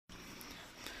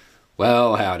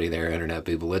Well, howdy there, Internet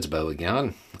people. It's Bo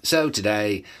again. So,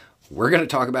 today we're going to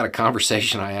talk about a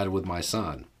conversation I had with my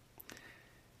son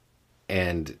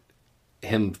and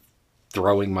him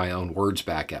throwing my own words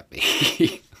back at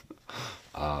me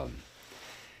um,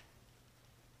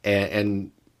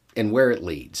 and where it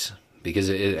leads, because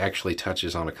it actually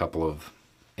touches on a couple of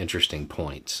interesting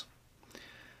points.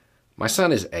 My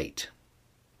son is 8.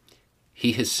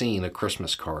 He has seen a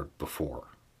Christmas card before.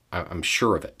 I'm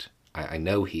sure of it. I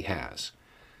know he has.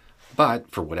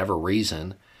 But for whatever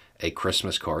reason, a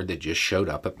Christmas card that just showed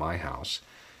up at my house,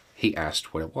 he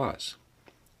asked what it was.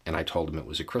 And I told him it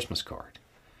was a Christmas card.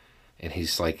 And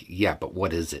he's like, yeah, but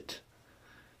what is it?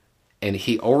 And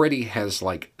he already has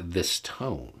like this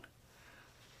tone.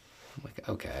 I'm like,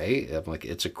 okay. I'm like,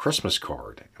 it's a Christmas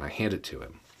card. And I hand it to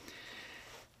him.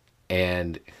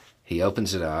 And he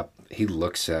opens it up. He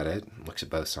looks at it, looks at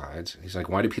both sides. He's like,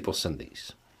 why do people send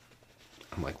these?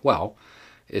 I'm like, well,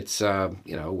 it's, a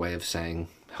way of saying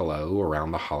hello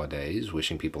around the holidays,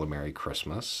 wishing people a Merry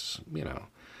Christmas,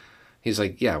 He's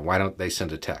like, yeah, why don't they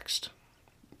send a text?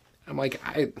 I'm like,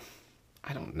 I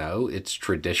don't know. It's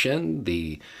tradition,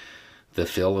 the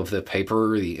feel of the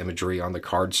paper, the imagery on the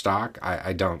cardstock.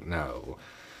 I don't know.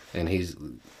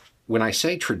 And when I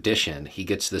say tradition, he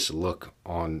gets this look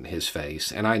on his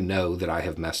face, and I know that I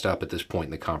have messed up at this point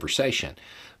in the conversation,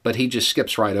 but he just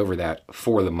skips right over that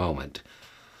for the moment.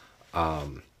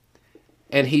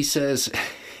 And he says,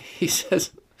 he's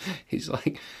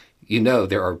like,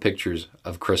 there are pictures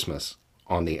of Christmas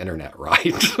on the internet,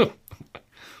 right?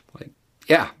 Like,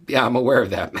 yeah, I'm aware of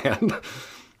that, man.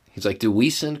 He's like, do we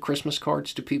send Christmas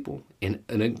cards to people? In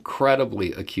an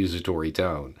incredibly accusatory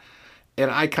tone.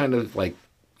 And I kind of like,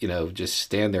 just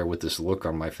stand there with this look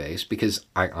on my face because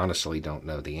I honestly don't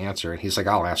know the answer. And he's like,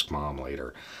 I'll ask Mom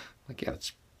later. I'm like, yeah,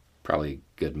 it's probably a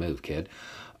good move, kid.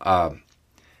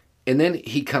 And then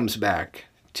he comes back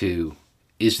to,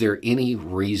 is there any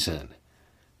reason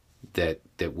that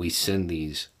we send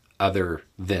these other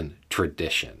than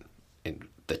tradition? And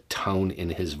the tone in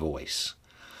his voice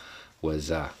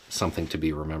was something to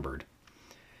be remembered.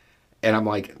 And I'm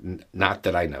like, not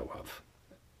that I know of.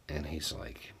 And he's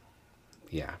like,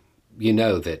 yeah,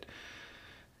 that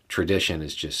tradition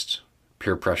is just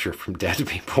peer pressure from dead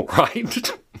people,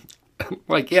 right? I'm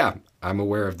like, yeah, I'm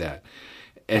aware of that.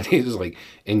 And he was like,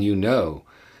 and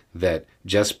that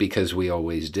just because we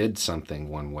always did something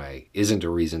one way isn't a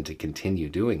reason to continue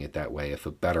doing it that way if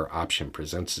a better option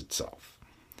presents itself.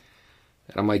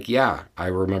 And I'm like, yeah, I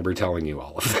remember telling you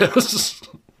all of this.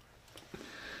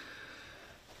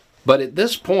 But at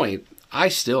this point, I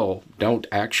still don't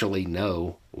actually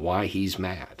know why he's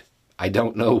mad. I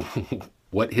don't know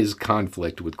what his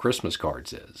conflict with Christmas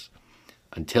cards is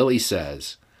until he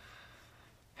says,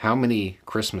 how many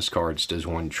Christmas cards does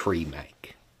one tree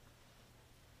make?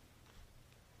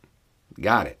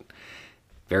 Got it.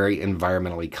 Very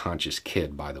environmentally conscious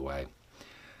kid, by the way.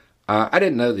 I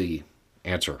didn't know the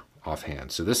answer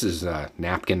offhand. So this is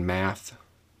napkin math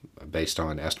based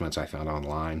on estimates I found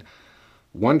online.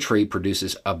 One tree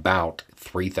produces about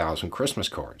 3,000 Christmas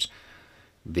cards.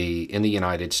 In the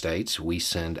United States, we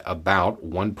send about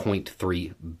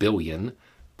 1.3 billion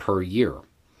per year.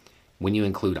 When you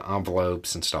include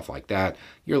envelopes and stuff like that,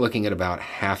 you're looking at about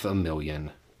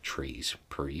 500,000 trees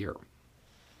per year.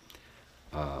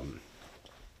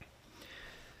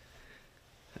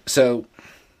 So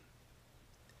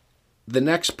the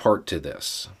next part to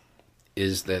this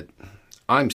is that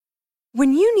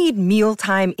when you need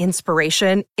mealtime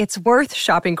inspiration, it's worth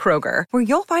shopping Kroger, where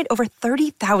you'll find over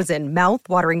 30,000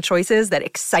 mouth-watering choices that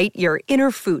excite your inner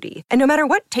foodie. And no matter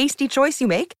what tasty choice you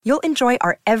make, you'll enjoy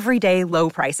our everyday low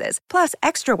prices, plus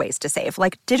extra ways to save,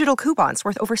 like digital coupons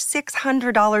worth over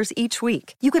 $600 each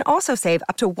week. You can also save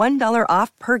up to $1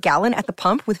 off per gallon at the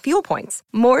pump with fuel points.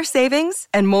 More savings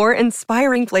and more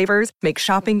inspiring flavors make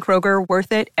shopping Kroger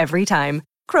worth it every time.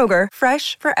 Kroger,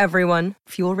 fresh for everyone.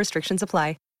 Fuel restrictions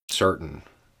apply. Certain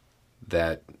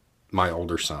that my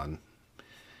older son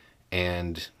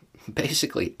and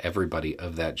basically everybody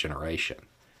of that generation,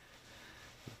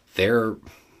 they're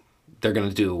going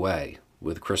to do away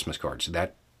with Christmas cards.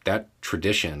 That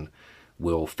tradition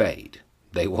will fade.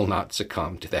 They will not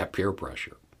succumb to that peer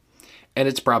pressure. And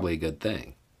it's probably a good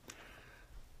thing.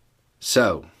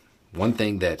 So, one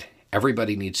thing that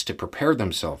everybody needs to prepare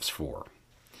themselves for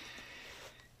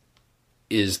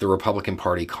is the Republican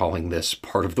Party calling this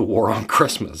part of the war on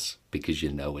Christmas, because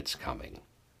it's coming.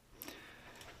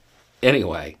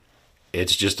 Anyway,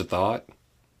 it's just a thought.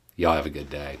 Y'all have a good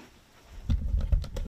day.